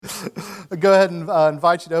Go ahead and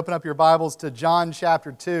invite you to open up your Bibles to John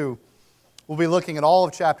chapter 2. We'll be looking at all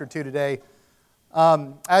of chapter 2 today.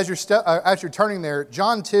 As you're turning there,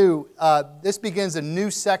 John 2, this begins a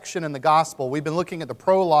new section in the gospel. We've been looking at the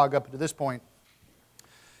prologue up to this point.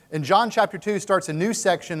 And John chapter 2 starts a new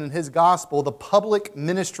section in his gospel, the public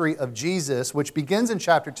ministry of Jesus, which begins in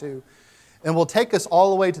chapter 2 and will take us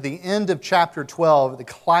all the way to the end of chapter 12, the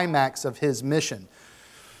climax of his mission.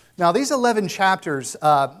 Now, these 11 chapters,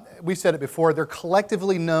 we've said it before, they're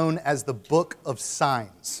collectively known as the Book of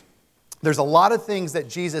Signs. There's a lot of things that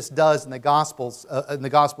Jesus does in the Gospel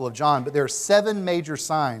of John, but there are 7 major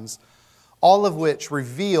signs, all of which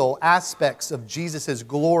reveal aspects of Jesus'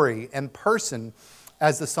 glory and person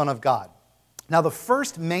as the Son of God. Now, the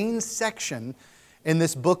first main section in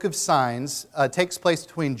this Book of Signs takes place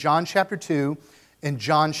between John chapter 2 and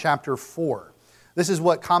John chapter 4. This is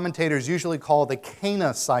what commentators usually call the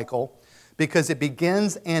Cana cycle, because it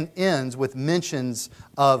begins and ends with mentions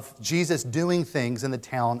of Jesus doing things in the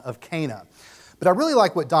town of Cana. But I really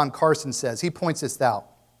like what Don Carson says. He points this out.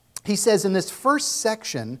 He says in this first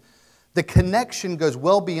section, the connection goes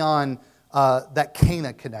well beyond that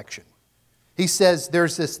Cana connection. He says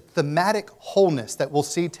there's this thematic wholeness that we'll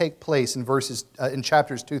see take place in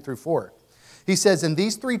chapters 2 through 4. He says in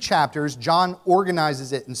these 3 chapters, John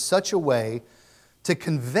organizes it in such a way to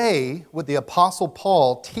convey what the Apostle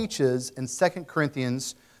Paul teaches in 2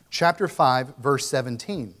 Corinthians chapter 5, verse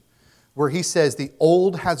 17, where he says, "The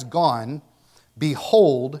old has gone,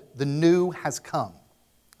 behold, the new has come."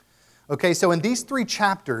 Okay, so in these 3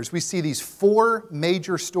 chapters, we see these 4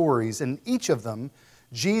 major stories. In each of them,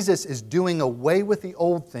 Jesus is doing away with the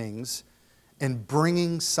old things and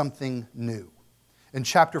bringing something new. In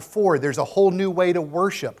chapter 4, there's a whole new way to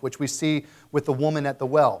worship, which we see with the woman at the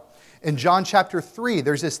well. In John chapter 3,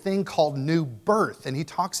 there's this thing called new birth, and he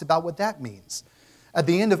talks about what that means. At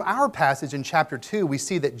the end of our passage in chapter 2, we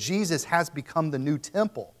see that Jesus has become the new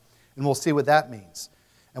temple, and we'll see what that means.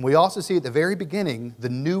 And we also see at the very beginning the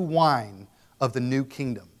new wine of the new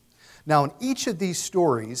kingdom. Now, in each of these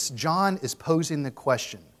stories, John is posing the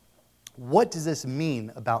question, what does this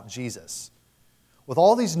mean about Jesus? With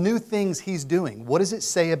all these new things he's doing, what does it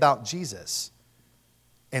say about Jesus?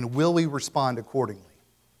 And will we respond accordingly?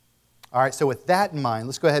 All right, so with that in mind,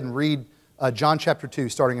 let's go ahead and read John chapter 2,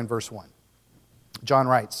 starting in verse 1. John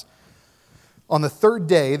writes, "On the 3rd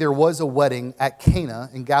day there was a wedding at Cana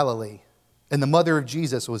in Galilee, and the mother of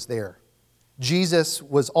Jesus was there. Jesus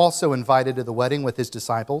was also invited to the wedding with his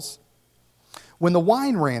disciples. When the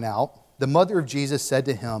wine ran out, the mother of Jesus said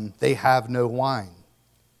to him, 'They have no wine.'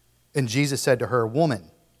 And Jesus said to her,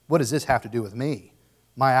 'Woman, what does this have to do with me?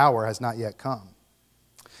 My hour has not yet come.'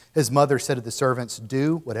 His mother said to the servants,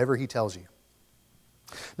 'Do whatever he tells you.'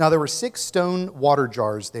 Now there were 6 stone water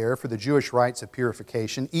jars there for the Jewish rites of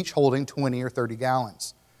purification, each holding 20 or 30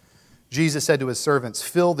 gallons. Jesus said to his servants,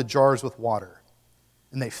 'Fill the jars with water.'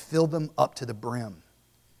 And they filled them up to the brim.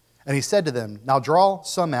 And he said to them, 'Now draw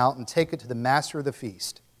some out and take it to the master of the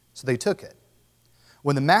feast.' So they took it.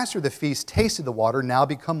 When the master of the feast tasted the water, now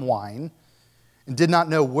become wine, and did not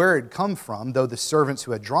know where it had come from, though the servants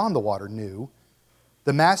who had drawn the water knew,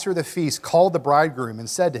 the master of the feast called the bridegroom and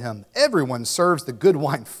said to him, 'Everyone serves the good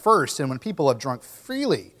wine first, and when people have drunk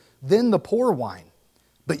freely, then the poor wine.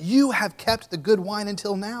 But you have kept the good wine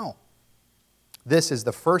until now.' This is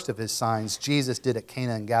the first of his signs Jesus did at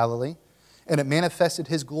Cana in Galilee, and it manifested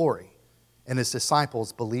his glory, and his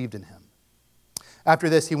disciples believed in him. After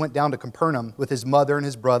this, he went down to Capernaum with his mother and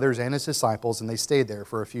his brothers and his disciples, and they stayed there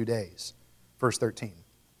for a few days." Verse 13.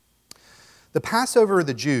 "The Passover of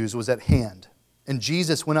the Jews was at hand, and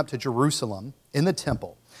Jesus went up to Jerusalem in the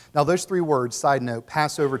temple." Now, those 3 words, side note,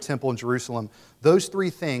 Passover, temple, and Jerusalem, those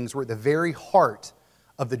 3 things were at the very heart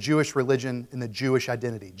of the Jewish religion and the Jewish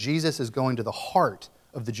identity. Jesus is going to the heart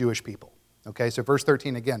of the Jewish people. Okay, so verse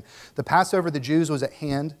 13 again. "The Passover of the Jews was at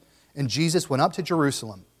hand, and Jesus went up to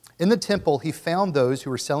Jerusalem. In the temple, he found those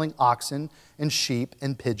who were selling oxen and sheep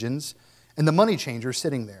and pigeons, and the money changers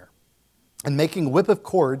sitting there. And making a whip of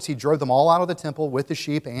cords, he drove them all out of the temple with the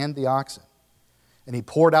sheep and the oxen. And he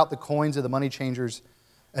poured out the coins of the money changers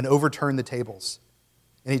and overturned the tables.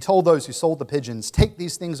 And he told those who sold the pigeons, 'Take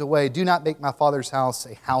these things away. Do not make my Father's house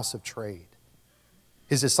a house of trade.'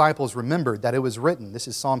 His disciples remembered that it was written," this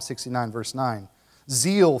is Psalm 69, verse 9,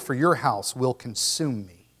 "'Zeal for your house will consume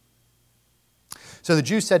me.' So the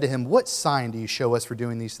Jews said to him, 'What sign do you show us for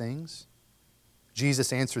doing these things?'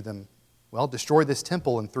 Jesus answered them, 'Well, destroy this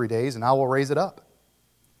temple in 3 days, and I will raise it up.'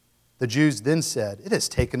 The Jews then said, 'It has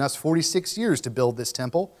taken us 46 years to build this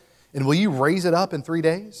temple, and will you raise it up in 3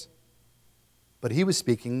 days?' But he was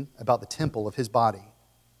speaking about the temple of his body.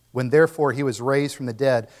 When therefore he was raised from the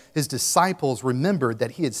dead, his disciples remembered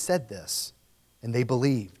that he had said this, and they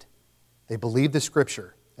believed. They believed the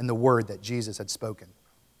scripture and the word that Jesus had spoken.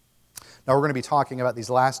 Now we're going to be talking about these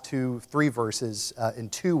last 3 verses in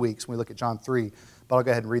 2 weeks when we look at John 3, but I'll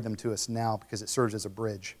go ahead and read them to us now because it serves as a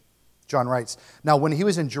bridge. John writes, "Now when he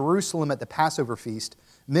was in Jerusalem at the Passover feast,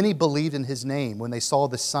 many believed in his name when they saw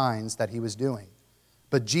the signs that he was doing.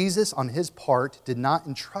 But Jesus, on his part, did not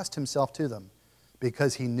entrust himself to them,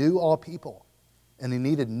 because he knew all people, and he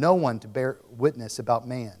needed no one to bear witness about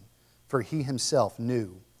man, for he himself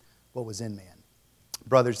knew what was in man."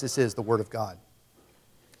 Brothers, this is the word of God.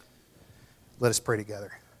 Let us pray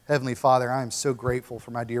together. Heavenly Father, I am so grateful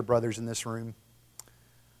for my dear brothers in this room.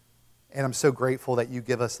 And I'm so grateful that you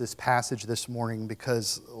give us this passage this morning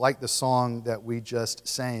because, like the song that we just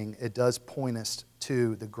sang, it does point us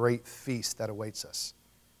to the great feast that awaits us.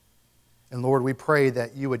 And Lord, we pray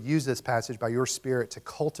that you would use this passage by your Spirit to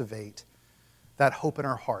cultivate that hope in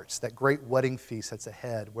our hearts, that great wedding feast that's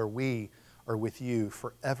ahead where we are with you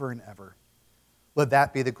forever and ever. Let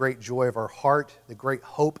that be the great joy of our heart, the great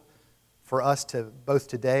hope for us to both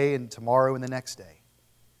today and tomorrow and the next day.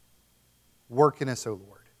 Work in us, O Lord.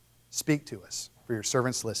 Speak to us, for your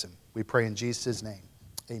servants listen. We pray in Jesus' name.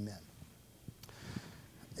 Amen.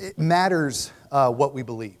 It matters what we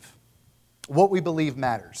believe. What we believe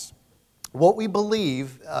matters. What we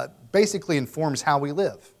believe basically informs how we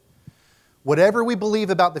live. Whatever we believe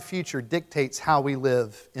about the future dictates how we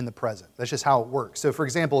live in the present. That's just how it works. So, for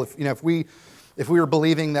example, if we were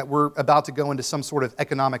believing that we're about to go into some sort of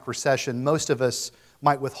economic recession, most of us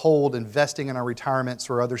might withhold investing in our retirements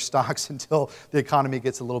or other stocks until the economy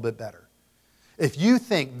gets a little bit better. If you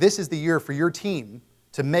think this is the year for your team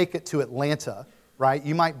to make it to Atlanta, right,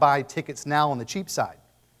 you might buy tickets now on the cheap side.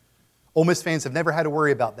 Ole Miss fans have never had to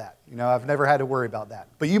worry about that. I've never had to worry about that.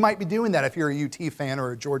 But you might be doing that if you're a UT fan or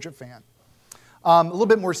a Georgia fan. A little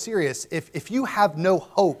bit more serious, if you have no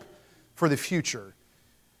hope for the future,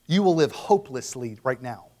 you will live hopelessly right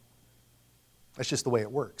now. That's just the way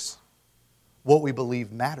it works. What we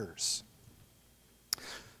believe matters.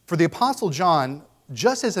 For the Apostle John,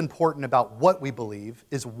 just as important about what we believe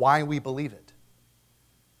is why we believe it.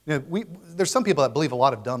 There's some people that believe a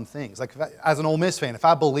lot of dumb things. Like as an Ole Miss fan, if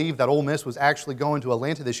I believed that Ole Miss was actually going to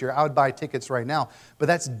Atlanta this year, I would buy tickets right now. But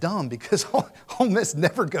that's dumb because Ole Miss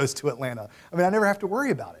never goes to Atlanta. I never have to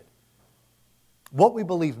worry about it. What we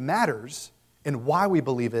believe matters, and why we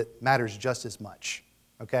believe it matters just as much.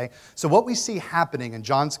 Okay? So what we see happening in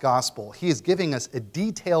John's gospel, he is giving us a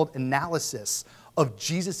detailed analysis of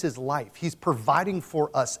Jesus' life. He's providing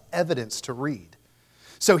for us evidence to read.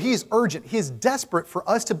 So he is urgent, he is desperate for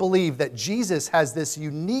us to believe that Jesus has this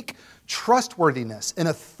unique trustworthiness and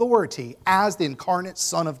authority as the incarnate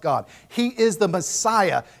Son of God. He is the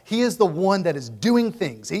Messiah. He is the one that is doing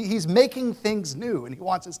things. He's making things new, and he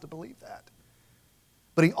wants us to believe that.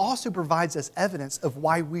 But he also provides us evidence of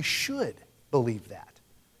why we should believe that.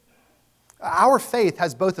 Our faith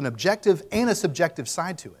has both an objective and a subjective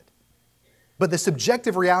side to it. But the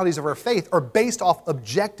subjective realities of our faith are based off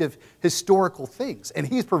objective historical things. And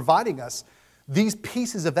he's providing us these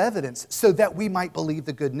pieces of evidence so that we might believe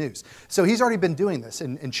the good news. So he's already been doing this.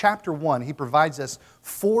 In chapter 1, he provides us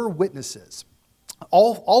 4 witnesses,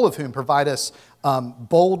 all of whom provide us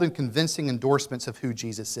bold and convincing endorsements of who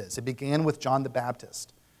Jesus is. It began with John the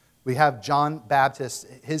Baptist. We have John Baptist,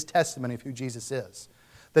 his testimony of who Jesus is.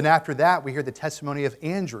 Then after that, we hear the testimony of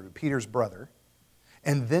Andrew, Peter's brother,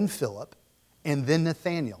 and then Philip, and then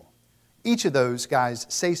Nathanael. Each of those guys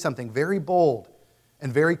say something very bold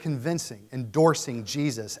and very convincing, endorsing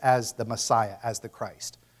Jesus as the Messiah, as the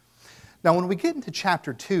Christ. Now, when we get into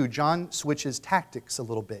chapter 2, John switches tactics a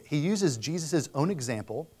little bit. He uses Jesus' own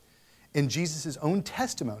example and Jesus' own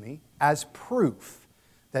testimony as proof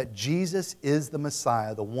that Jesus is the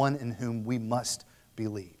Messiah, the one in whom we must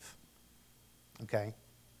believe. Okay?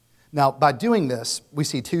 Now, by doing this, we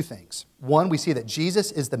see 2 things. One, we see that Jesus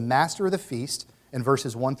is the master of the feast in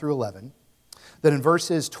verses 1 through 11. Then in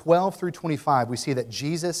verses 12 through 25, we see that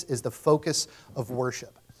Jesus is the focus of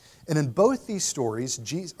worship. And in both these stories,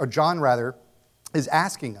 John is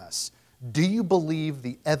asking us, do you believe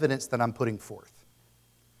the evidence that I'm putting forth?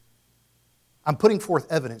 I'm putting forth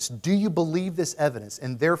evidence. Do you believe this evidence?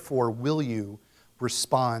 And therefore, will you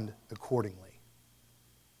respond accordingly?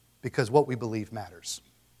 Because what we believe matters.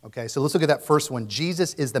 Okay, so let's look at that first one.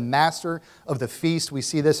 Jesus is the master of the feast. We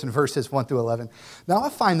see this in verses 1 through 11. Now, I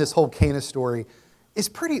find this whole Cana story is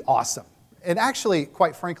pretty awesome. And actually,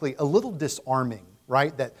 quite frankly, a little disarming,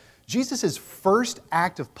 right? That Jesus' first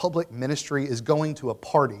act of public ministry is going to a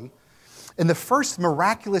party. And the first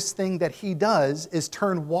miraculous thing that he does is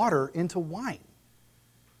turn water into wine.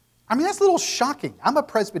 I mean, that's a little shocking. I'm a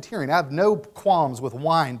Presbyterian. I have no qualms with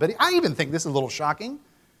wine, but I even think this is a little shocking.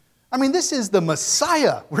 I mean, this is the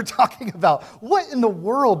Messiah we're talking about. What in the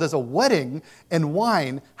world does a wedding and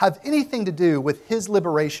wine have anything to do with his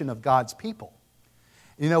liberation of God's people?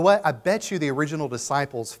 You know what? I bet you the original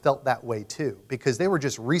disciples felt that way too, because they were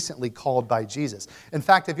just recently called by Jesus. In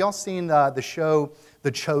fact, have y'all seen the show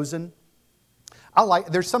The Chosen?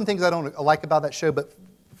 There's some things I don't like about that show, but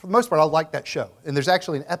for the most part, I like that show. And there's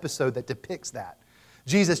actually an episode that depicts that.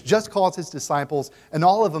 Jesus just calls his disciples, and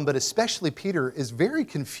all of them, but especially Peter, is very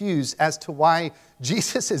confused as to why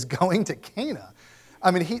Jesus is going to Cana. I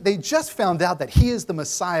mean, they just found out that he is the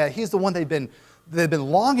Messiah. He's the one they've been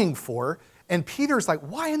longing for. And Peter's like,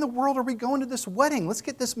 why in the world are we going to this wedding? Let's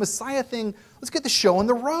get this Messiah thing, let's get the show on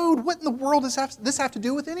the road. What in the world does this have to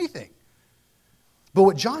do with anything? But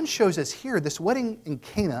what John shows us here, this wedding in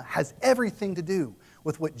Cana has everything to do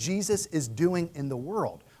with what Jesus is doing in the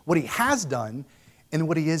world, what he has done and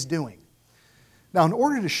what he is doing. Now, in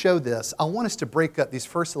order to show this, I want us to break up these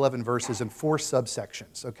first 11 verses in 4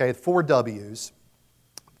 subsections, okay? 4 W's.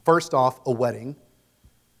 First off, a wedding.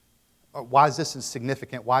 Why is this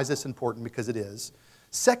significant? Why is this important? Because it is.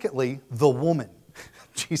 Secondly, the woman.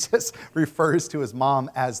 Jesus refers to his mom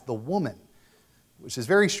as the woman, which is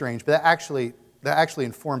very strange, but that actually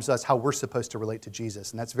informs us how we're supposed to relate to Jesus,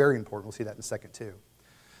 and that's very important. We'll see that in a second too.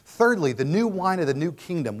 Thirdly, the new wine of the new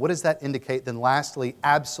kingdom. What does that indicate? Then lastly,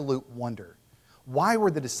 absolute wonder. Why were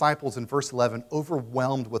the disciples in verse 11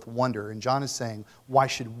 overwhelmed with wonder? And John is saying, why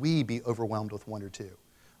should we be overwhelmed with wonder too?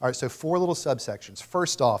 All right, so 4 little subsections.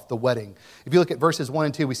 First off, the wedding. If you look at verses 1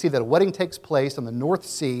 and 2, we see that a wedding takes place on the North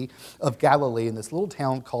Sea of Galilee in this little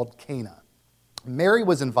town called Cana. Mary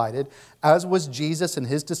was invited, as was Jesus and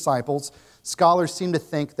his disciples. Scholars seem to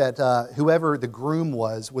think that whoever the groom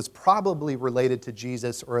was probably related to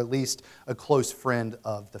Jesus, or at least a close friend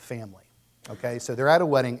of the family. Okay, so they're at a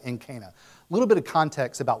wedding in Cana. A little bit of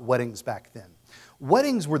context about weddings back then.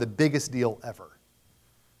 Weddings were the biggest deal ever.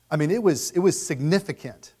 I mean, it was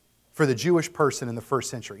significant for the Jewish person in the first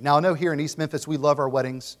century. Now, I know here in East Memphis, we love our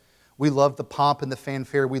weddings. We love the pomp and the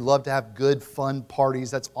fanfare. We love to have good, fun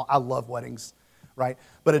parties. I love weddings. Right?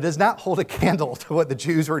 But it does not hold a candle to what the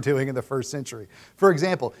Jews were doing in the first century. For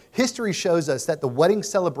example, history shows us that the wedding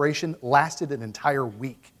celebration lasted an entire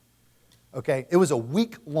week. Okay? It was a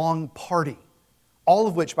week-long party, all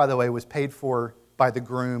of which, by the way, was paid for by the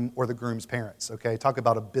groom or the groom's parents. Okay? Talk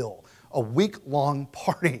about a bill. A week-long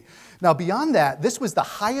party. Now, beyond that, this was the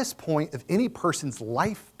highest point of any person's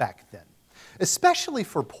life back then, especially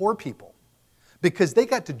for poor people, because they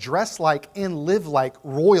got to dress like and live like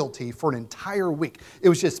royalty for an entire week. It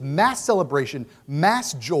was just mass celebration,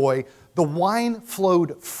 mass joy. The wine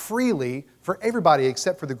flowed freely for everybody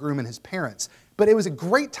except for the groom and his parents. But it was a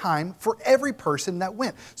great time for every person that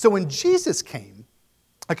went. So when Jesus came,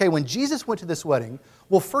 when Jesus went to this wedding,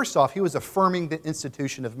 well, first off, he was affirming the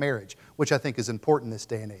institution of marriage, which I think is important in this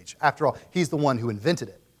day and age. After all, he's the one who invented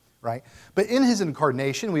it, right? But in his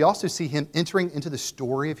incarnation, we also see him entering into the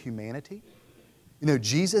story of humanity. You know,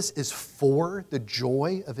 Jesus is for the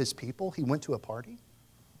joy of his people. He went to a party.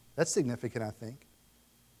 That's significant, I think.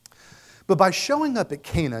 But by showing up at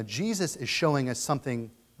Cana, Jesus is showing us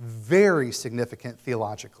something very significant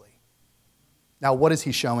theologically. Now, what is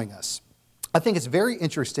he showing us? I think it's very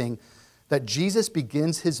interesting that Jesus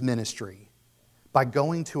begins his ministry by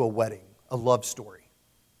going to a wedding, a love story,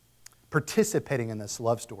 participating in this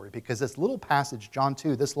love story, because this little passage, John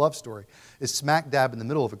 2, this love story, is smack dab in the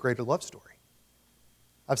middle of a greater love story.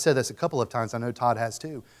 I've said this a couple of times. I know Todd has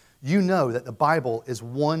too. You know that the Bible is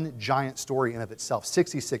one giant story in of itself.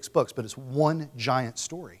 66 books, but it's one giant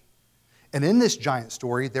story. And in this giant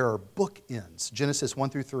story, there are bookends. Genesis 1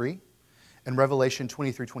 through 3 and Revelation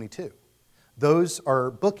 20 through 22. Those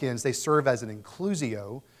are bookends. They serve as an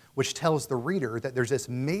inclusio, which tells the reader that there's this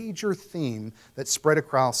major theme that's spread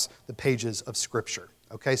across the pages of Scripture.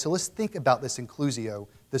 Okay, so let's think about this inclusio,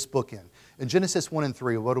 this bookend. In Genesis 1 and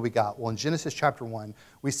 3, what do we got? Well, in Genesis chapter 1,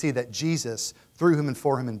 we see that Jesus, through whom and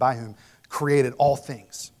for him and by whom, created all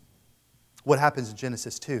things. What happens in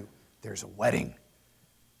Genesis 2? There's a wedding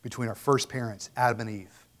between our first parents, Adam and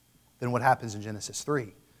Eve. Then what happens in Genesis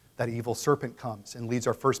 3? That evil serpent comes and leads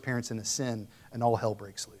our first parents into sin, and all hell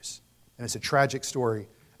breaks loose. And it's a tragic story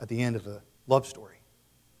at the end of the love story.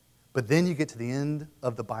 But then you get to the end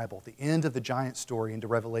of the Bible, the end of the giant story into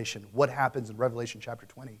Revelation. What happens in Revelation chapter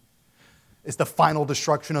 20? It's the final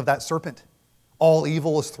destruction of that serpent. All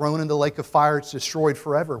evil is thrown into the lake of fire. It's destroyed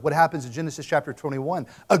forever. What happens in Genesis chapter 21?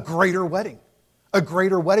 A greater wedding. A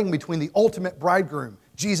greater wedding between the ultimate bridegroom,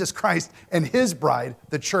 Jesus Christ and his bride,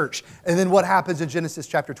 the church. And then what happens in Genesis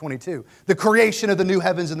chapter 22? The creation of the new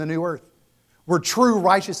heavens and the new earth, where true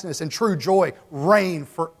righteousness and true joy reign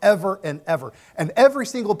forever and ever. And every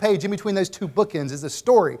single page in between those two bookends is a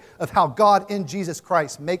story of how God in Jesus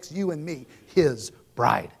Christ makes you and me his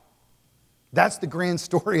bride. That's the grand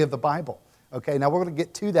story of the Bible. Okay, now we're going to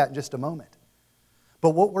get to that in just a moment.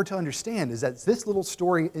 But what we're to understand is that this little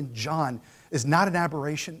story in John is not an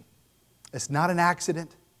aberration. It's not an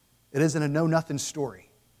accident. It isn't a know-nothing story.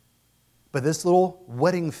 But this little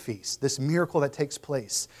wedding feast, this miracle that takes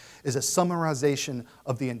place, is a summarization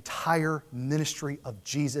of the entire ministry of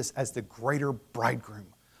Jesus as the greater bridegroom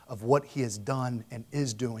of what he has done and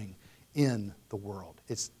is doing in the world.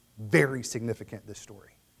 It's very significant, this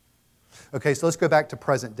story. Okay, so let's go back to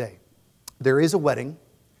present day. There is a wedding.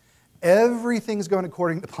 Everything's going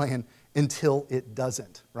according to plan until it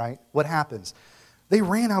doesn't, right? What happens? They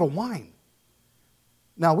ran out of wine.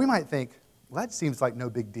 Now, we might think, well, that seems like no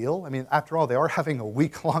big deal. I mean, after all, they are having a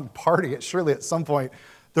week-long party. Surely at some point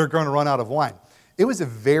they're going to run out of wine. It was a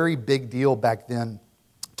very big deal back then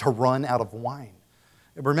to run out of wine.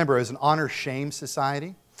 Remember, it was an honor-shame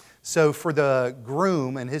society. So for the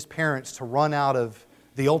groom and his parents to run out of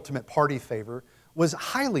the ultimate party favor was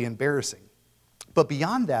highly embarrassing. But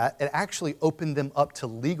beyond that, it actually opened them up to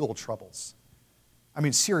legal troubles. I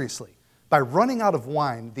mean, seriously. By running out of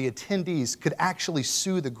wine, the attendees could actually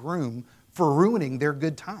sue the groom for ruining their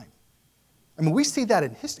good time. I mean, we see that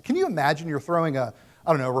in history. Can you imagine you're throwing a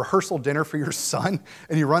rehearsal dinner for your son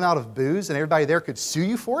and you run out of booze and everybody there could sue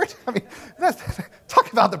you for it? I mean,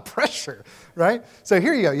 talk about the pressure, right? So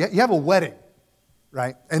here you go. You have a wedding,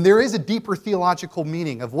 right? And there is a deeper theological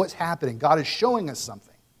meaning of what's happening. God is showing us something.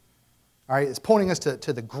 All right, it's pointing us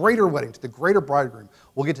to the greater wedding, to the greater bridegroom.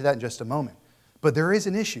 We'll get to that in just a moment. But there is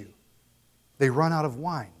an issue. They run out of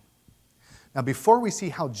wine. Now, before we see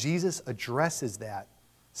how Jesus addresses that,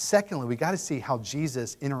 secondly, we got to see how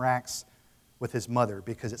Jesus interacts with his mother,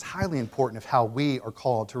 because it's highly important of how we are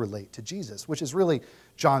called to relate to Jesus, which is really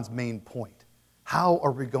John's main point. How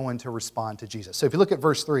are we going to respond to Jesus? So if you look at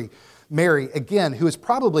verse 3, Mary, again, who is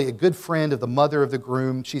probably a good friend of the mother of the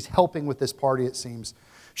groom, she's helping with this party, it seems.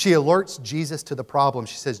 She alerts Jesus to the problem.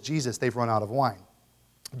 She says, Jesus, they've run out of wine.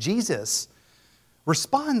 Jesus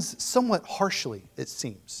responds somewhat harshly, it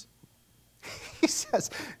seems. He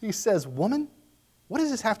says, woman, what does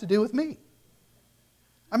this have to do with me?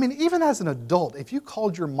 I mean, even as an adult, if you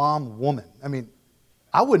called your mom woman, I mean,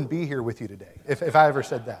 I wouldn't be here with you today if I ever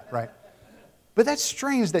said that, right? But that's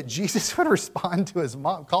strange that Jesus would respond to his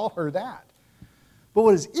mom, call her that. But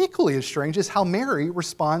what is equally as strange is how Mary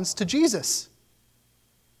responds to Jesus.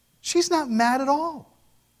 She's not mad at all.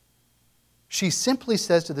 She simply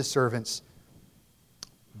says to the servants,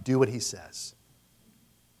 do what he says.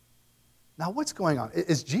 Now, what's going on?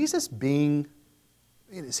 Is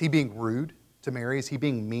he being rude to Mary? Is he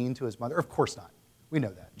being mean to his mother? Of course not. We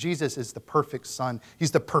know that. Jesus is the perfect son.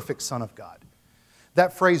 He's the perfect son of God.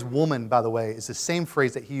 That phrase, woman, by the way, is the same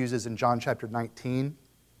phrase that he uses in John chapter 19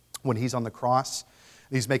 when he's on the cross.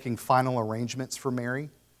 He's making final arrangements for Mary,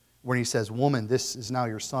 when he says, woman, this is now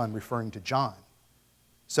your son, referring to John.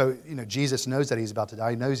 So, Jesus knows that he's about to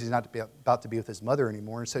die. He knows he's not about to be with his mother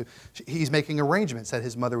anymore. And so he's making arrangements that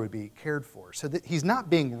his mother would be cared for. So that he's not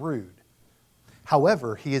being rude.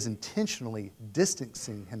 However, he is intentionally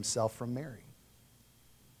distancing himself from Mary.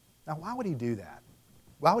 Now, why would he do that?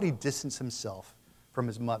 Why would he distance himself from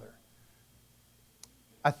his mother?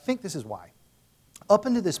 I think this is why. Up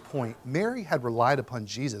until this point, Mary had relied upon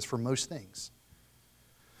Jesus for most things.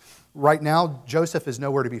 Right now, Joseph is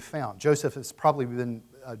nowhere to be found. Joseph has probably been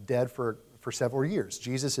dead for several years.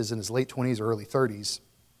 Jesus is in his late 20s or early 30s.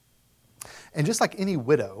 And just like any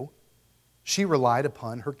widow, she relied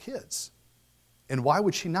upon her kids. And why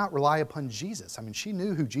would she not rely upon Jesus? I mean, she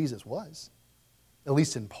knew who Jesus was, at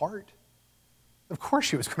least in part. Of course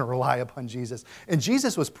she was going to rely upon Jesus. And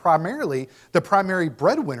Jesus was primarily the primary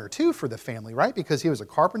breadwinner, too, for the family, right? Because he was a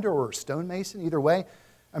carpenter or a stonemason, either way.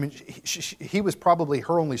 I mean, he was probably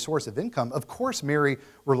her only source of income. Of course, Mary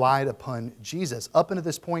relied upon Jesus. Up until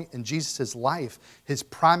this point in Jesus' life, his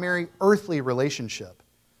primary earthly relationship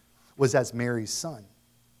was as Mary's son.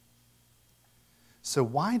 So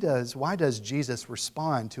why does Jesus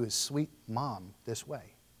respond to his sweet mom this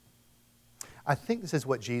way? I think this is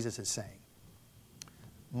what Jesus is saying.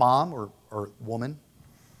 Mom or woman,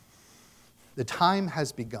 the time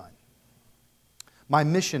has begun. My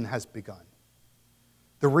mission has begun.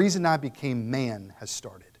 The reason I became man has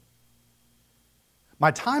started.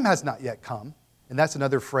 My time has not yet come, and that's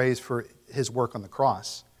another phrase for his work on the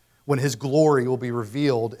cross, when his glory will be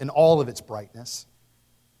revealed in all of its brightness.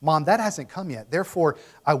 Mom, that hasn't come yet. Therefore,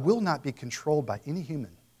 I will not be controlled by any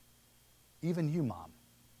human, even you, Mom.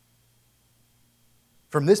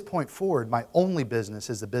 From this point forward, my only business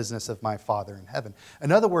is the business of my Father in heaven.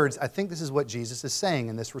 In other words, I think this is what Jesus is saying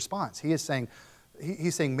in this response. He's saying,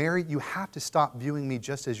 Mary, you have to stop viewing me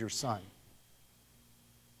just as your son.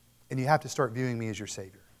 And you have to start viewing me as your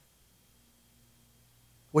Savior.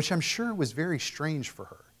 Which I'm sure was very strange for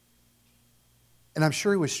her. And I'm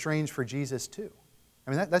sure it was strange for Jesus too.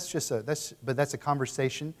 I mean, that's a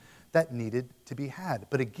conversation that needed to be had.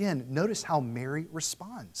 But again, notice how Mary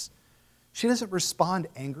responds. She doesn't respond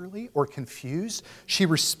angrily or confused. She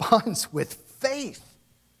responds with faith.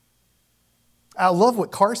 I love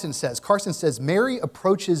what Carson says. Carson says, Mary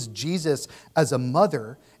approaches Jesus as a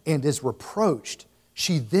mother and is reproached.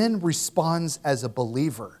 She then responds as a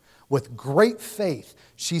believer. With great faith,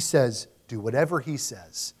 she says, do whatever he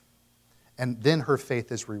says. And then her faith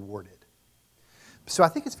is rewarded. So I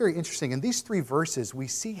think it's very interesting. In these 3 verses, we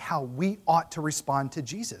see how we ought to respond to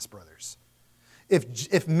Jesus, brothers.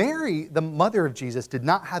 If Mary, the mother of Jesus, did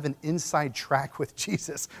not have an inside track with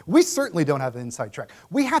Jesus, we certainly don't have an inside track.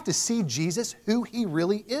 We have to see Jesus who he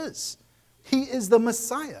really is. He is the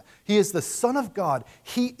Messiah. He is the Son of God.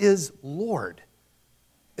 He is Lord.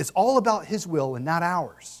 It's all about his will and not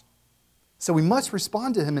ours. So we must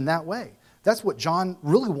respond to him in that way. That's what John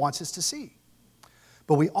really wants us to see.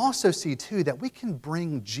 But we also see, too, that we can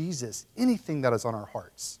bring Jesus anything that is on our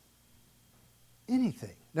hearts.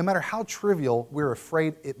 Anything. No matter how trivial we're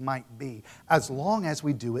afraid it might be, as long as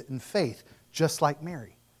we do it in faith, just like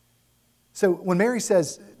Mary. So when Mary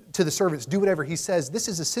says to the servants, do whatever he says, this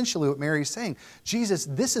is essentially what Mary is saying. Jesus,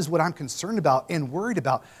 this is what I'm concerned about and worried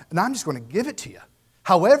about, and I'm just going to give it to you.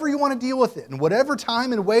 However you want to deal with it, in whatever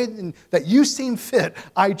time and way that you seem fit,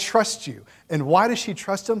 I trust you. And why does she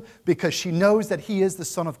trust him? Because she knows that he is the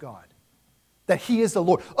Son of God. That he is the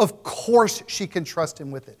Lord. Of course she can trust him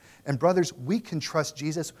with it. And brothers, we can trust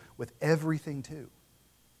Jesus with everything too.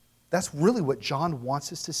 That's really what John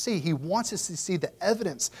wants us to see. He wants us to see the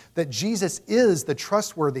evidence that Jesus is the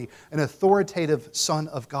trustworthy and authoritative Son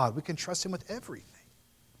of God. We can trust him with everything.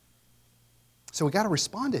 So we got to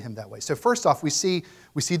respond to him that way. So first off, we see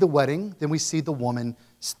the wedding, then we see the woman.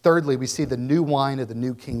 Thirdly, we see the new wine of the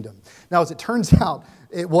new kingdom. Now, as it turns out,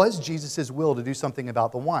 it was Jesus' will to do something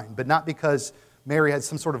about the wine, but not because Mary had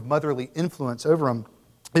some sort of motherly influence over him.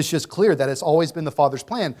 It's just clear that it's always been the Father's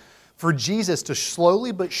plan for Jesus to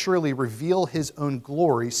slowly but surely reveal his own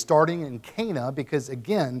glory, starting in Cana, because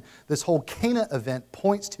again, this whole Cana event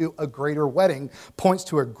points to a greater wedding, points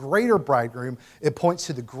to a greater bridegroom, it points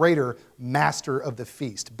to the greater master of the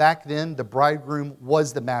feast. Back then, the bridegroom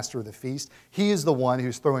was the master of the feast. He is the one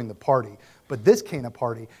who's throwing the party. But this Cana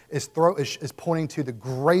party is pointing to the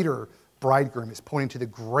greater bridegroom, it's pointing to the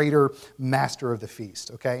greater master of the feast,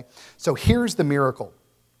 okay? So here's the miracle.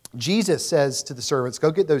 Jesus says to the servants,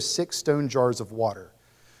 go get those 6 stone jars of water.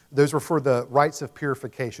 Those were for the rites of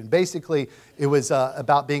purification. Basically, it was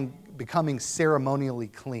about becoming ceremonially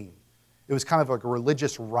clean. It was kind of like a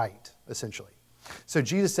religious rite, essentially. So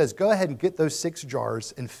Jesus says, go ahead and get those 6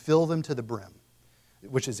 jars and fill them to the brim,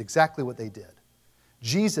 which is exactly what they did.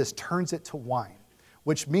 Jesus turns it to wine,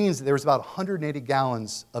 which means that there was about 180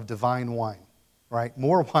 gallons of divine wine, right?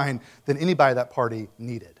 More wine than anybody at that party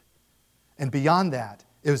needed. And beyond that,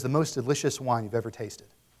 it was the most delicious wine you've ever tasted.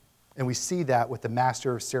 And we see that with the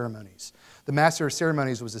master of ceremonies. The master of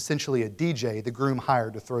ceremonies was essentially a DJ the groom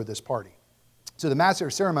hired to throw this party. So the master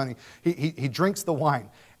of ceremony, he drinks the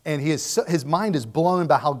wine, and his mind is blown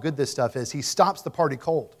by how good this stuff is. He stops the party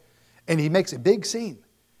cold, and he makes a big scene.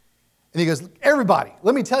 And he goes, everybody,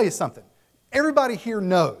 let me tell you something. Everybody here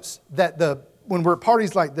knows that when we're at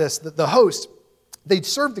parties like this, the host, they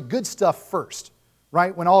serve the good stuff first,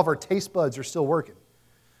 right? When all of our taste buds are still working.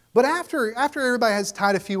 But after everybody has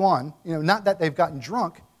tied a few on, not that they've gotten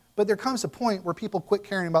drunk, but there comes a point where people quit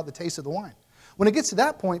caring about the taste of the wine. When it gets to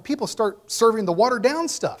that point, people start serving the watered down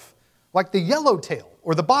stuff, like the yellowtail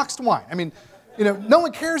or the boxed wine. I mean, no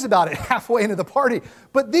one cares about it halfway into the party.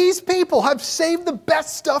 But these people have saved the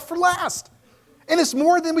best stuff for last. And it's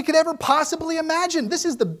more than we could ever possibly imagine. This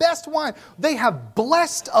is the best wine. They have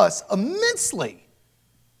blessed us immensely.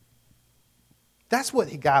 That's what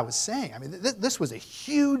the guy was saying. I mean, this was a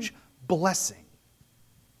huge blessing.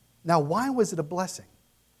 Now, why was it a blessing?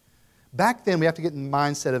 Back then, we have to get in the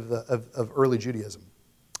mindset of early Judaism.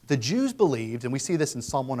 The Jews believed, and we see this in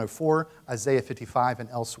Psalm 104, Isaiah 55, and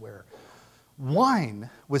elsewhere, wine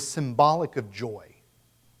was symbolic of joy.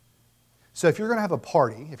 So if you're going to have a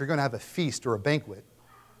party, if you're going to have a feast or a banquet,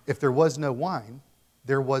 if there was no wine,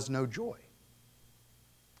 there was no joy.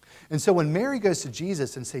 And so when Mary goes to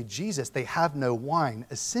Jesus and say, Jesus, they have no wine,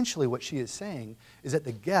 essentially what she is saying is that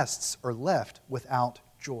the guests are left without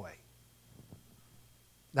joy.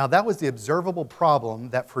 Now that was the observable problem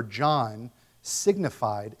that for John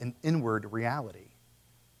signified an inward reality.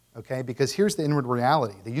 Okay, because here's the inward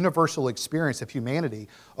reality. The universal experience of humanity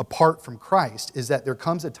apart from Christ is that there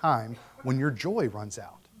comes a time when your joy runs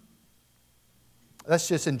out. That's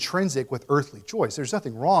just intrinsic with earthly joys. There's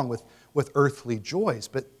nothing wrong with earthly joys,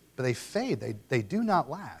 but they fade. They do not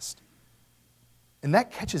last. And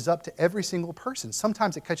that catches up to every single person.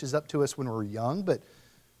 Sometimes it catches up to us when we're young, but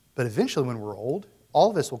eventually when we're old,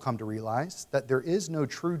 all of us will come to realize that there is no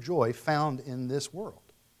true joy found in this world.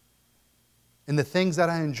 In the things that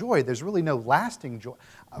I enjoy, there's really no lasting joy.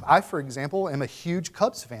 I, for example, am a huge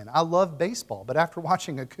Cubs fan. I love baseball, but after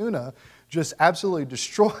watching Acuna just absolutely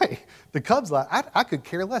destroy the Cubs, I could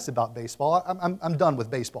care less about baseball. I'm done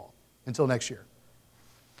with baseball until next year.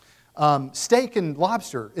 Steak and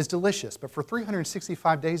lobster is delicious, but for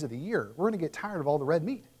 365 days of the year, we're going to get tired of all the red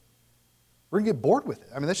meat. We're going to get bored with it.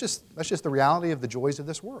 I mean, that's just the reality of the joys of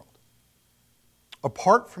this world.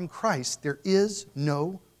 Apart from Christ, there is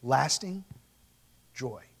no lasting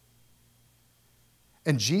joy.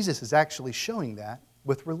 And Jesus is actually showing that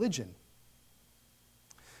with religion.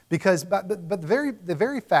 Because but the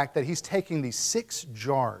very fact that he's taking these 6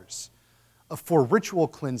 jars for ritual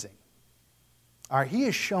cleansing, all right, he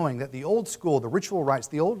is showing that the old school, the ritual rites,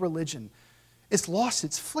 the old religion, it's lost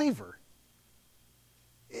its flavor.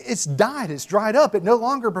 It's died, it's dried up, it no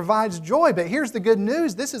longer provides joy. But here's the good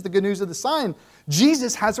news. This is the good news of the sign.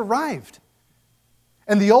 Jesus has arrived.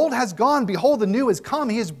 And the old has gone. Behold, the new has come.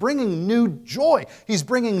 He is bringing new joy. He's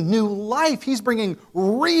bringing new life. He's bringing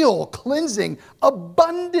real, cleansing,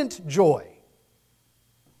 abundant joy.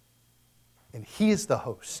 And He is the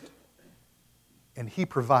host. And He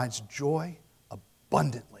provides joy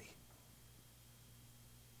abundantly.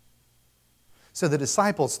 So the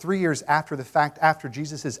disciples, 3 years after the fact, after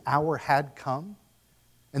Jesus' hour had come,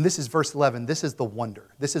 and this is verse 11, this is the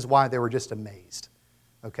wonder. This is why they were just amazed.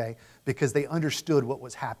 Okay? Because they understood what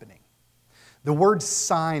was happening. The word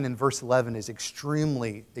sign in verse 11 is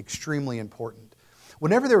extremely, extremely important.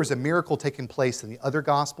 Whenever there was a miracle taking place in the other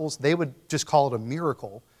Gospels, they would just call it a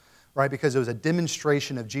miracle, right? Because it was a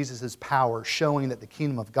demonstration of Jesus' power showing that the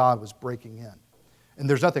kingdom of God was breaking in. And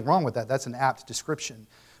there's nothing wrong with that. That's an apt description.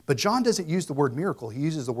 But John doesn't use the word miracle. He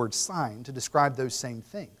uses the word sign to describe those same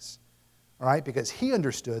things. All right? Because he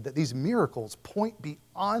understood that these miracles point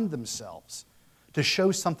beyond themselves to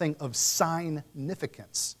show something of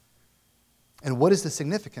significance. And what is the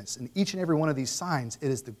significance? In each and every one of these signs, it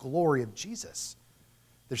is the glory of Jesus.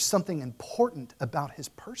 There's something important about His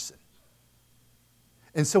person.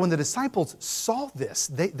 And so when the disciples saw this,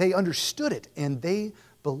 they understood it and they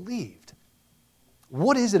believed.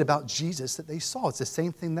 What is it about Jesus that they saw? It's the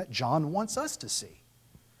same thing that John wants us to see.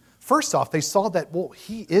 First off, they saw that, well,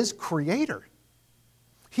 He is creator.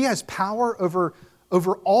 He has power over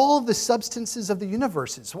all of the substances of the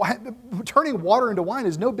universes. Why, turning water into wine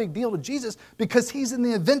is no big deal to Jesus because He's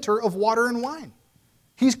the inventor of water and wine.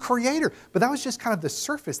 He's creator. But that was just kind of the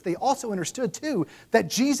surface. They also understood, too, that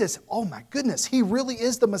Jesus, oh my goodness, He really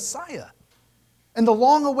is the Messiah. And the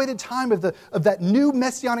long-awaited time of that new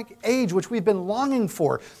messianic age, which we've been longing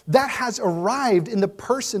for, that has arrived in the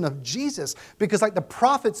person of Jesus. Because like the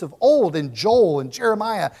prophets of old in Joel and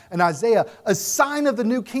Jeremiah and Isaiah, a sign of the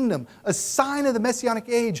new kingdom, a sign of the messianic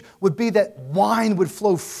age would be that wine would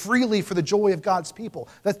flow freely for the joy of God's people.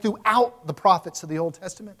 That's throughout the prophets of the Old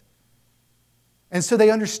Testament. And so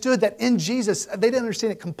they understood that in Jesus, they didn't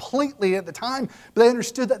understand it completely at the time, but they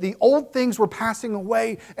understood that the old things were passing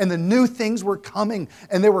away and the new things were coming,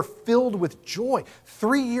 and they were filled with joy.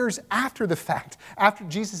 3 years after the fact, after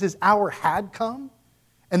Jesus' hour had come,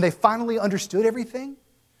 and they finally understood everything,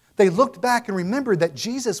 they looked back and remembered that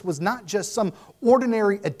Jesus was not just some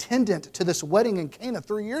ordinary attendant to this wedding in Cana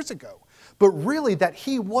 3 years ago, but really that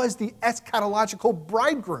He was the eschatological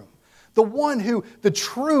bridegroom. The one who, the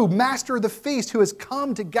true master of the feast, who has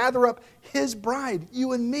come to gather up His bride,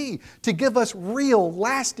 you and me, to give us real,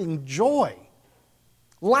 lasting joy.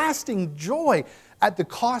 Lasting joy at the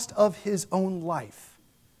cost of His own life.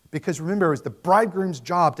 Because remember, it was the bridegroom's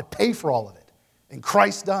job to pay for all of it. And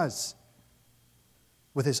Christ does.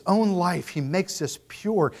 With His own life, He makes us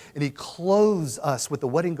pure, and He clothes us with the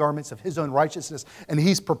wedding garments of His own righteousness. And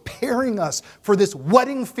He's preparing us for this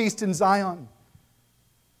wedding feast in Zion,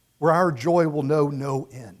 where our joy will know no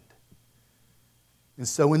end. And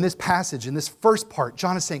so in this passage, in this first part,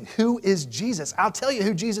 John is saying, who is Jesus? I'll tell you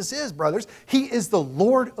who Jesus is, brothers. He is the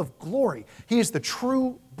Lord of glory. He is the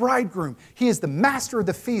true bridegroom. He is the master of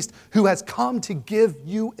the feast who has come to give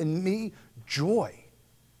you and me joy.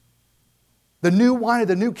 The new wine of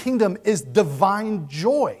the new kingdom is divine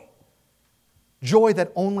joy. Joy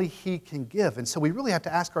that only He can give. And so we really have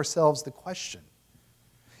to ask ourselves the question,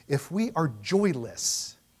 if we are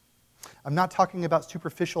joyless, I'm not talking about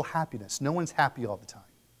superficial happiness. No one's happy all the time.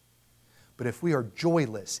 But if we are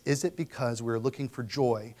joyless, is it because we're looking for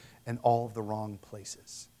joy in all of the wrong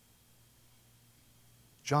places?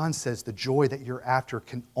 John says the joy that you're after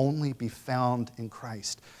can only be found in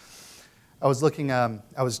Christ. I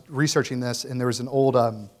was researching this, and there was an old,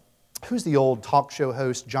 who's the old talk show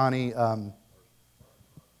host? Johnny who?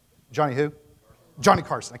 Johnny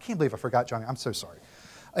Carson. I can't believe I forgot Johnny. I'm so sorry.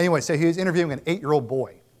 Anyway, so he was interviewing an 8-year-old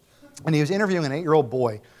boy. And he was interviewing an 8-year-old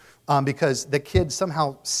boy because the kid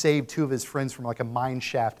somehow saved 2 of his friends from like a mine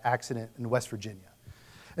shaft accident in West Virginia.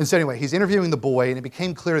 And so anyway, he's interviewing the boy, and it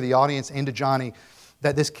became clear to the audience and to Johnny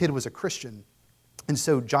that this kid was a Christian. And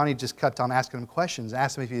so Johnny just kept on asking him questions,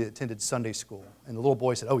 asked him if he attended Sunday school. And the little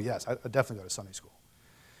boy said, oh yes, I definitely go to Sunday school.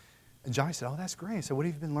 And Johnny said, oh, that's great. So what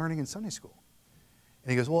have you been learning in Sunday school? And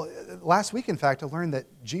he goes, well, last week, in fact, I learned that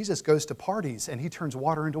Jesus goes to parties and He turns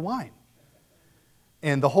water into wine.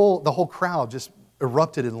 And the whole crowd just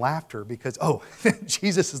erupted in laughter because, oh,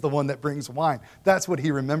 Jesus is the one that brings wine. That's what he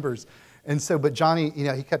remembers. And so, but Johnny,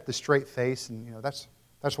 he kept the straight face, and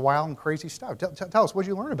that's wild and crazy stuff. Tell us, what did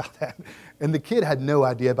you learn about that? And the kid had no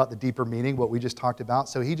idea about the deeper meaning, what we just talked about.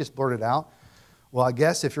 So he just blurted out, well, I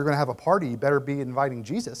guess if you're going to have a party, you better be inviting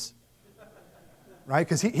Jesus, right?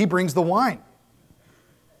 Because he brings the wine.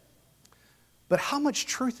 But how much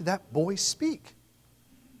truth did that boy speak?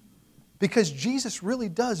 Because Jesus really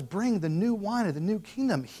does bring the new wine of the new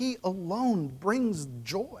kingdom. He alone brings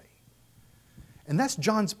joy. And that's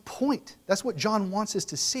John's point. That's what John wants us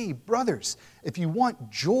to see. Brothers, if you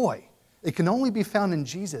want joy, it can only be found in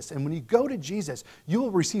Jesus. And when you go to Jesus, you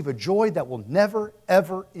will receive a joy that will never,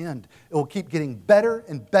 ever end. It will keep getting better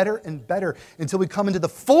and better and better until we come into the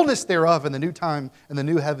fullness thereof in the new time and the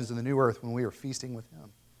new heavens and the new earth when we are feasting with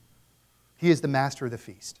Him. He is the master of the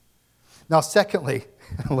feast. Now, secondly,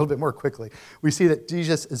 a little bit more quickly, we see that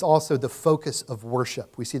Jesus is also the focus of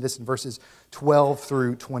worship. We see this in verses 12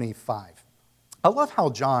 through 25. I love how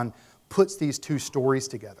John puts these two stories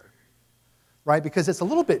together, right? Because it's a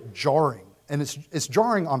little bit jarring, and it's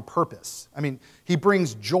jarring on purpose. I mean, he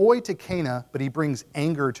brings joy to Cana, but he brings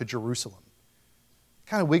anger to Jerusalem. It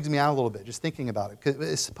kind of wigs me out a little bit just thinking about it,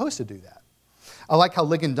 because it's supposed to do that. I like how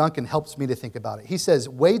Ligon Duncan helps me to think about it. He says,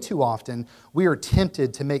 way too often, we are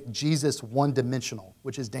tempted to make Jesus one-dimensional,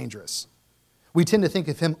 which is dangerous. We tend to think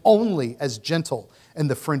of Him only as gentle and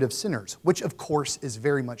the friend of sinners, which of course is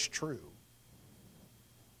very much true.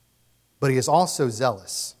 But He is also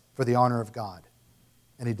zealous for the honor of God,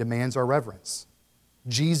 and He demands our reverence.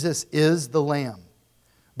 Jesus is the Lamb,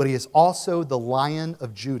 but He is also the Lion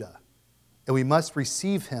of Judah, and we must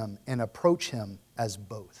receive Him and approach Him as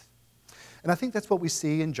both. And I think that's what we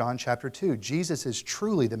see in John chapter 2. Jesus is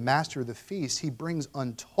truly the master of the feast. He brings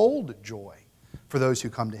untold joy for those who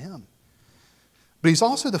come to Him. But He's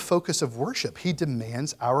also the focus of worship. He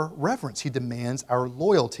demands our reverence. He demands our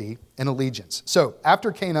loyalty and allegiance. So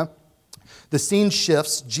after Cana, the scene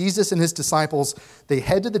shifts. Jesus and His disciples, they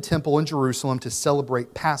head to the temple in Jerusalem to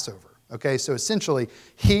celebrate Passover. Okay, so essentially,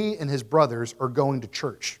 He and His brothers are going to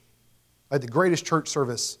church. Like the greatest church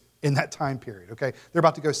service in that time period, okay? They're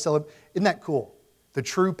about to go celebrate. Isn't that cool? The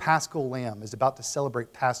true Paschal Lamb is about to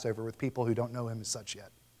celebrate Passover with people who don't know Him as such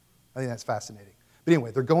yet. I think that's fascinating. But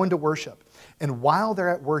anyway, they're going to worship. And while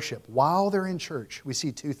they're at worship, while they're in church, we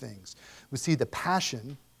see two things. We see the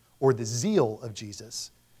passion or the zeal of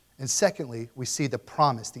Jesus. And secondly, we see the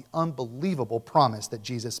promise, the unbelievable promise that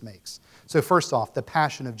Jesus makes. So first off, the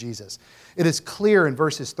passion of Jesus. It is clear in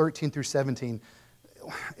verses 13 through 17,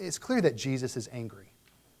 it's clear that Jesus is angry.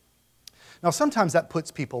 Now, sometimes that puts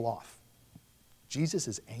people off. Jesus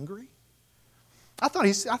is angry? I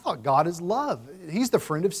thought God is love. He's the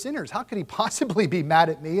friend of sinners. How could He possibly be mad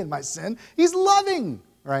at me and my sin? He's loving,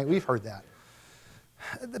 right? We've heard that.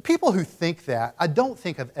 The people who think that, I don't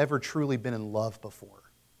think have ever truly been in love before,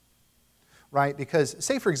 right? Because,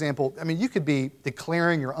 say, for example, you could be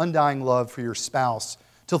declaring your undying love for your spouse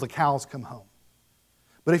till the cows come home.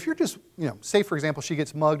 But if you're just, say, for example, she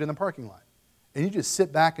gets mugged in the parking lot, and you just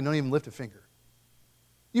sit back and don't even lift a finger,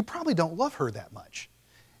 you probably don't love her that much.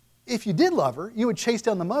 If you did love her, you would chase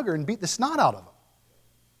down the mugger and beat the snot out of him.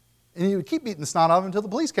 And you would keep beating the snot out of him until the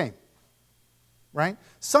police came. Right?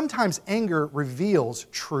 Sometimes anger reveals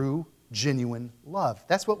true, genuine love.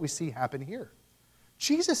 That's what we see happen here.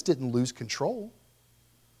 Jesus didn't lose control.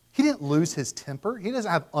 He didn't lose His temper. He doesn't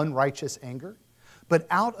have unrighteous anger. But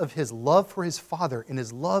out of his love for his Father and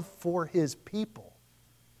his love for his people,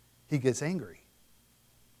 he gets angry.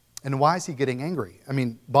 And why is he getting angry? I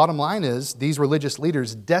mean, bottom line is these religious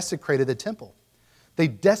leaders desecrated the temple. They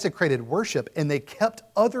desecrated worship, and they kept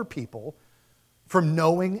other people from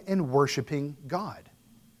knowing and worshiping God.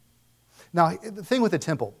 Now, the thing with the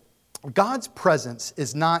temple, God's presence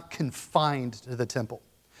is not confined to the temple.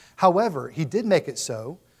 However, he did make it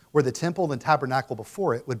so where the temple and the tabernacle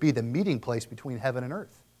before it would be the meeting place between heaven and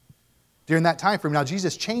earth. During that time frame, now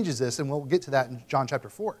Jesus changes this, and we'll get to that in John chapter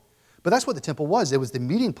 4. But that's what the temple was. It was the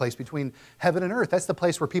meeting place between heaven and earth. That's the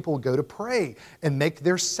place where people would go to pray and make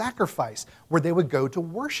their sacrifice, where they would go to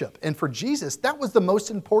worship. And for Jesus, that was the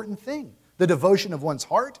most important thing. The devotion of one's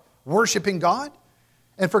heart, worshiping God.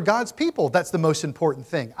 And for God's people, that's the most important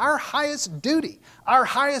thing. Our highest duty, our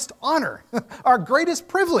highest honor, our greatest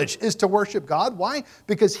privilege is to worship God. Why?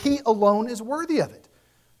 Because he alone is worthy of it.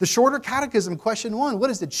 The Shorter Catechism, question 1,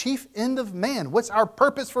 what is the chief end of man? What's our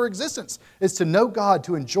purpose for existence? It's to know God,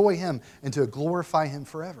 to enjoy him, and to glorify him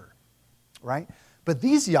forever. Right? But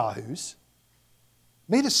these yahoos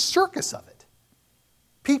made a circus of it.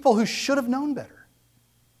 People who should have known better.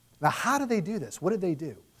 Now, how do they do this? What did they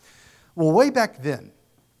do? Well, way back then,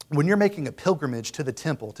 when you're making a pilgrimage to the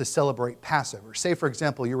temple to celebrate Passover, say, for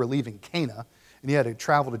example, you were leaving Cana and you had to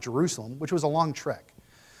travel to Jerusalem, which was a long trek.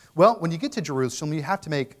 Well, when you get to Jerusalem, you have to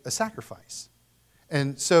make a sacrifice.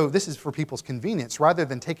 And so this is for people's convenience. Rather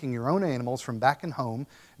than taking your own animals from back in home,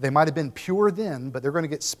 they might have been pure then, but they're going to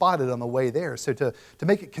get spotted on the way there. So to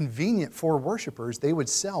make it convenient for worshipers, they would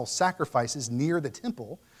sell sacrifices near the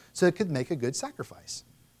temple so it could make a good sacrifice,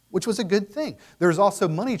 which was a good thing. There's also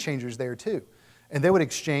money changers there too. And they would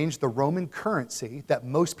exchange the Roman currency that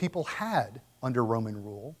most people had under Roman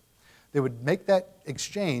rule. They would make that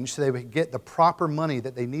exchange so they would get the proper money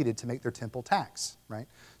that they needed to make their temple tax, right?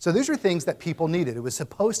 So these are things that people needed. It was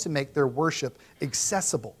supposed to make their worship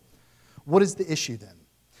accessible. What is the issue then?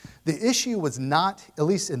 The issue was not, at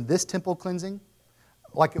least in this temple cleansing,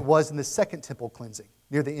 like it was in the second temple cleansing,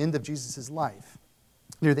 near the end of Jesus' life,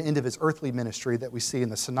 near the end of his earthly ministry that we see in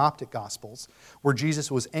the Synoptic Gospels, where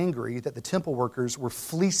Jesus was angry that the temple workers were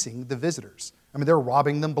fleecing the visitors. I mean, they were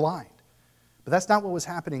robbing them blind. But that's not what was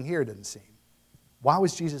happening here, it doesn't seem. Why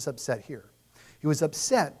was Jesus upset here? He was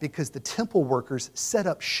upset because the temple workers set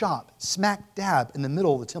up shop smack dab in the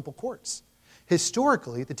middle of the temple courts.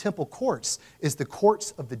 Historically, the temple courts is the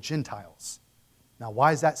courts of the Gentiles. Now,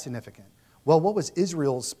 why is that significant? Well, what was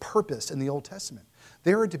Israel's purpose in the Old Testament?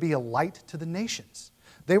 They were to be a light to the nations.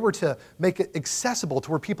 They were to make it accessible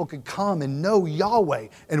to where people could come and know Yahweh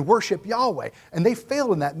and worship Yahweh. And they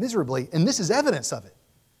failed in that miserably, and this is evidence of it.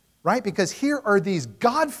 Right? Because here are these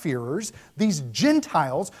God-fearers, these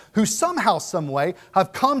Gentiles, who somehow, some way,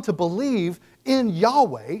 have come to believe in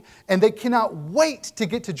Yahweh, and they cannot wait to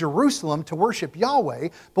get to Jerusalem to worship Yahweh.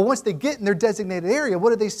 But once they get in their designated area,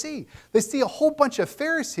 what do they see? They see a whole bunch of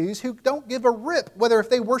Pharisees who don't give a rip whether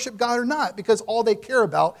if they worship God or not, because all they care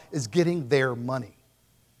about is getting their money.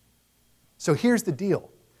 So here's the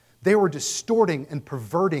deal. They were distorting and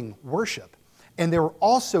perverting worship. And they were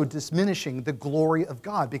also diminishing the glory of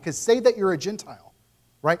God. Because say that you're a Gentile,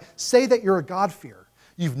 right? Say that you're a God-fearer.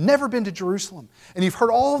 You've never been to Jerusalem. And you've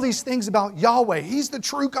heard all these things about Yahweh. He's the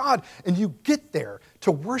true God. And you get there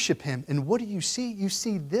to worship him. And what do you see? You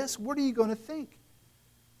see this. What are you going to think?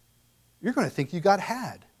 You're going to think you got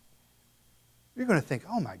had. You're going to think,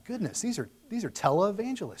 oh my goodness, these are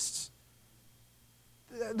televangelists.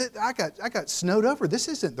 I got snowed over. This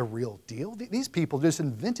isn't the real deal. These people just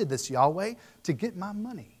invented this Yahweh to get my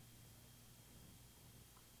money.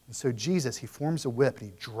 And so Jesus, he forms a whip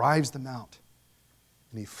and he drives them out.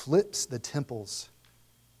 And he flips the temples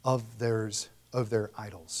of their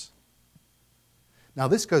idols. Now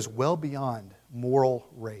this goes well beyond moral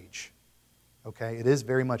rage. Okay, it is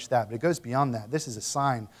very much that, but it goes beyond that. This is a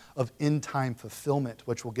sign of end-time fulfillment,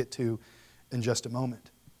 which we'll get to in just a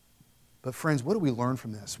moment. But friends, what do we learn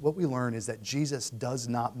from this? What we learn is that Jesus does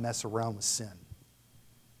not mess around with sin.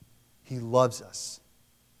 He loves us,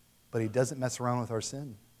 but he doesn't mess around with our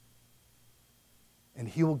sin. And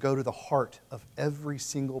he will go to the heart of every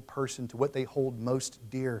single person, to what they hold most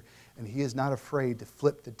dear, and he is not afraid to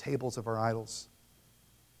flip the tables of our idols.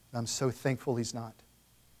 And I'm so thankful he's not.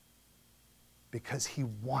 Because he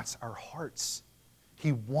wants our hearts.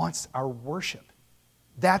 He wants our worship.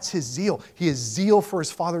 That's his zeal. He is zeal for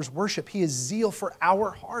his Father's worship. He is zeal for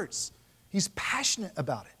our hearts. He's passionate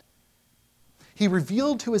about it. He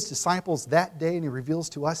revealed to his disciples that day, and he reveals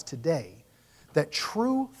to us today, that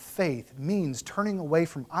true faith means turning away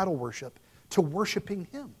from idol worship to worshiping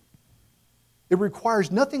him. It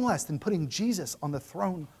requires nothing less than putting Jesus on the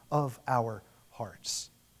throne of our hearts.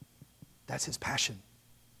 That's his passion.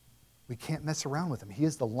 We can't mess around with him. He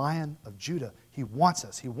is the Lion of Judah. He wants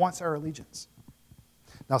us. He wants our allegiance.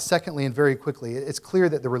 Now, secondly, and very quickly, it's clear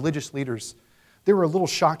that the religious leaders, they were a little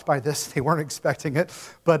shocked by this. They weren't expecting it.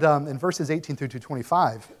 But in verses 18 through to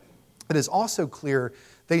 25, it is also clear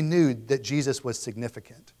they knew that Jesus was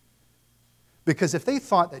significant. Because if they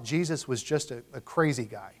thought that Jesus was just a crazy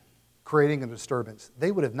guy creating a disturbance,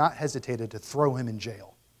 they would have not hesitated to throw him in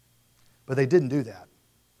jail. But they didn't do that.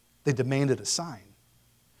 They demanded a sign,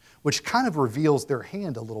 which kind of reveals their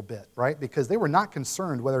hand a little bit, right? Because they were not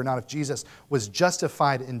concerned whether or not if Jesus was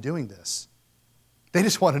justified in doing this. They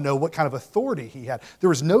just want to know what kind of authority he had. There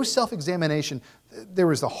was no self-examination. There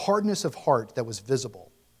was the hardness of heart that was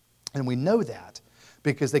visible. And we know that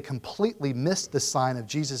because they completely missed the sign of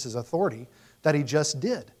Jesus' authority that he just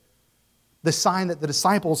did. The sign that the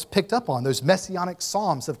disciples picked up on, those messianic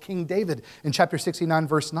psalms of King David in chapter 69,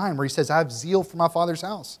 verse 9, where he says, I have zeal for my Father's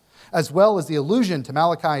house, as well as the allusion to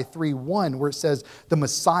Malachi 3:1, where it says the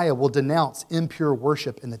Messiah will denounce impure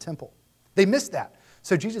worship in the temple. They missed that.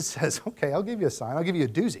 So Jesus says, okay, I'll give you a sign. I'll give you a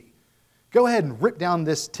doozy. Go ahead and rip down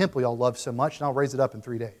this temple y'all love so much, and I'll raise it up in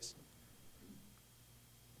 3 days.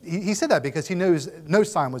 He said that because he knows no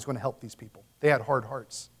sign was going to help these people. They had hard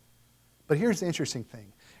hearts. But here's the interesting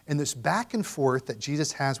thing. In this back and forth that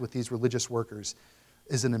Jesus has with these religious workers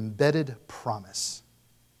is an embedded promise.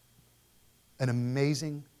 An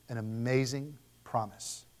amazing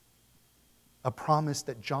promise. A promise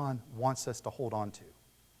that John wants us to hold on to.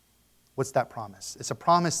 What's that promise? It's a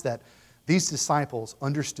promise that these disciples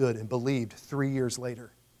understood and believed 3 years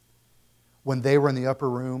later. When they were in the upper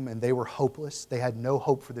room and they were hopeless, they had no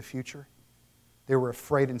hope for the future. They were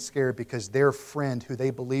afraid and scared because their friend, who they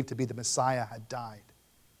believed to be the Messiah, had died.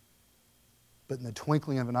 But in the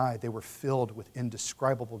twinkling of an eye, they were filled with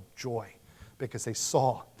indescribable joy because they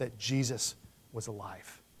saw that Jesus was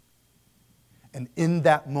alive. And in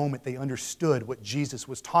that moment, they understood what Jesus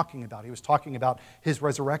was talking about. He was talking about his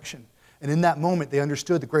resurrection. And in that moment, they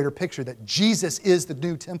understood the greater picture that Jesus is the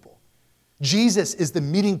new temple. Jesus is the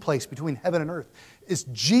meeting place between heaven and earth. It's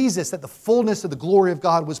Jesus that the fullness of the glory of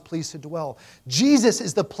God was pleased to dwell. Jesus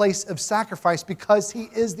is the place of sacrifice because he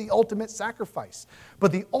is the ultimate sacrifice.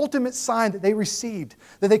 But the ultimate sign that they received,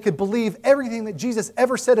 that they could believe everything that Jesus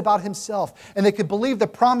ever said about himself, and they could believe the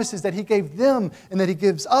promises that he gave them and that he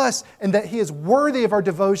gives us, and that he is worthy of our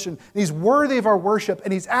devotion, and he's worthy of our worship,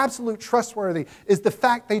 and he's absolute trustworthy, is the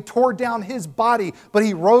fact they tore down his body, but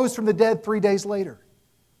he rose from the dead 3 days later.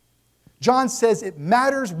 John says it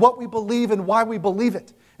matters what we believe and why we believe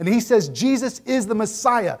it. And he says Jesus is the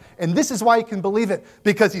Messiah. And this is why you can believe it,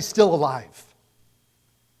 because he's still alive.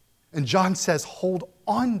 And John says, hold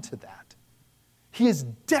on to that. He is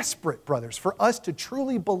desperate, brothers, for us to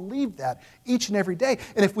truly believe that each and every day.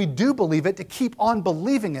 And if we do believe it, to keep on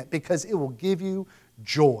believing it, because it will give you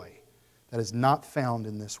joy that is not found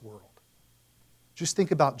in this world. Just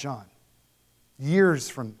think about John. Years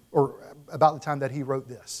from, or about the time that he wrote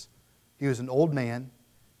this. He was an old man,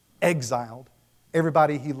 exiled.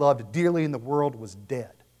 Everybody he loved dearly in the world was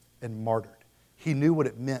dead and martyred. He knew what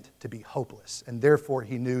it meant to be hopeless, and therefore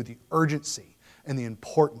he knew the urgency and the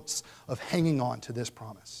importance of hanging on to this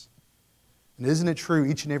promise. And isn't it true,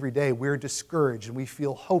 each and every day we're discouraged and we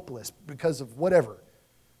feel hopeless because of whatever?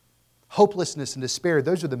 Hopelessness and despair,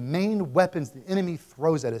 those are the main weapons the enemy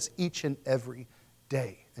throws at us each and every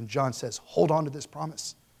day. And John says, hold on to this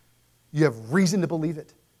promise. You have reason to believe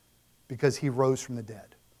it, because he rose from the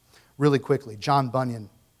dead. Really quickly, John Bunyan,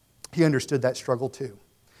 he understood that struggle too.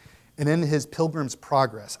 And in his Pilgrim's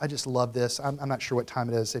Progress, I just love this. I'm not sure what time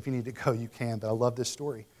it is. If you need to go, you can, but I love this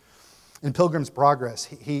story. In Pilgrim's Progress,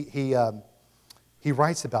 he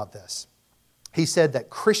writes about this. He said that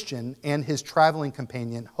Christian and his traveling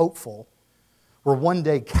companion, Hopeful, were one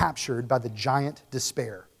day captured by the giant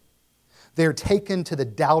Despair. They are taken to the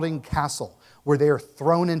Doubting Castle, where they are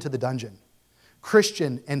thrown into the dungeon.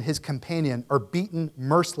 Christian and his companion are beaten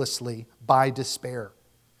mercilessly by Despair.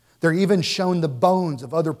 They're even shown the bones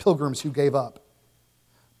of other pilgrims who gave up.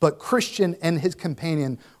 But Christian and his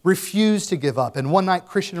companion refused to give up. And one night,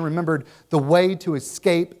 Christian remembered the way to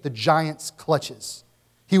escape the giant's clutches.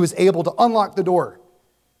 He was able to unlock the door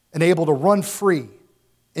and able to run free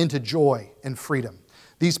into joy and freedom.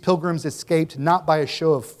 These pilgrims escaped not by a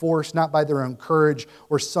show of force, not by their own courage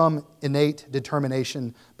or some innate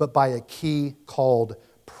determination, but by a key called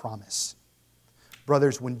promise.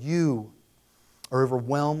 Brothers, when you are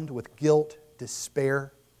overwhelmed with guilt,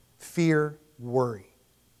 despair, fear, worry,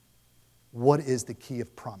 what is the key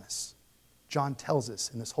of promise? John tells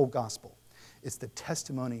us in this whole gospel, it's the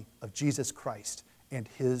testimony of Jesus Christ and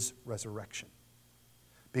his resurrection.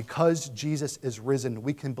 Because Jesus is risen,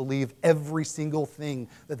 we can believe every single thing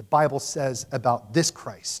that the Bible says about this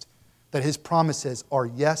Christ, that his promises are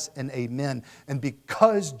yes and amen. And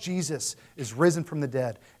because Jesus is risen from the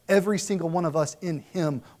dead, every single one of us in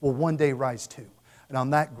him will one day rise too. And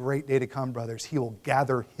on that great day to come, brothers, he will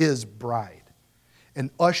gather his bride and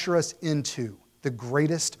usher us into the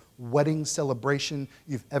greatest wedding celebration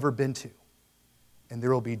you've ever been to. And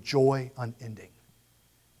there will be joy unending.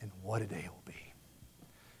 And what a day it will be.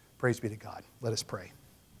 Praise be to God. Let us pray.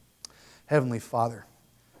 Heavenly Father,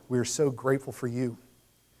 we are so grateful for you.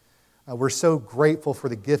 We're so grateful for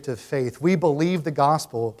the gift of faith. We believe the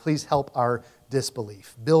gospel. Please help our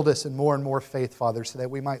disbelief. Build us in more and more faith, Father, so that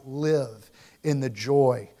we might live in the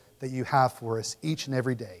joy that you have for us each and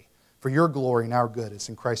every day. For your glory and our good. It's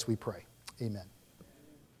in Christ we pray. Amen.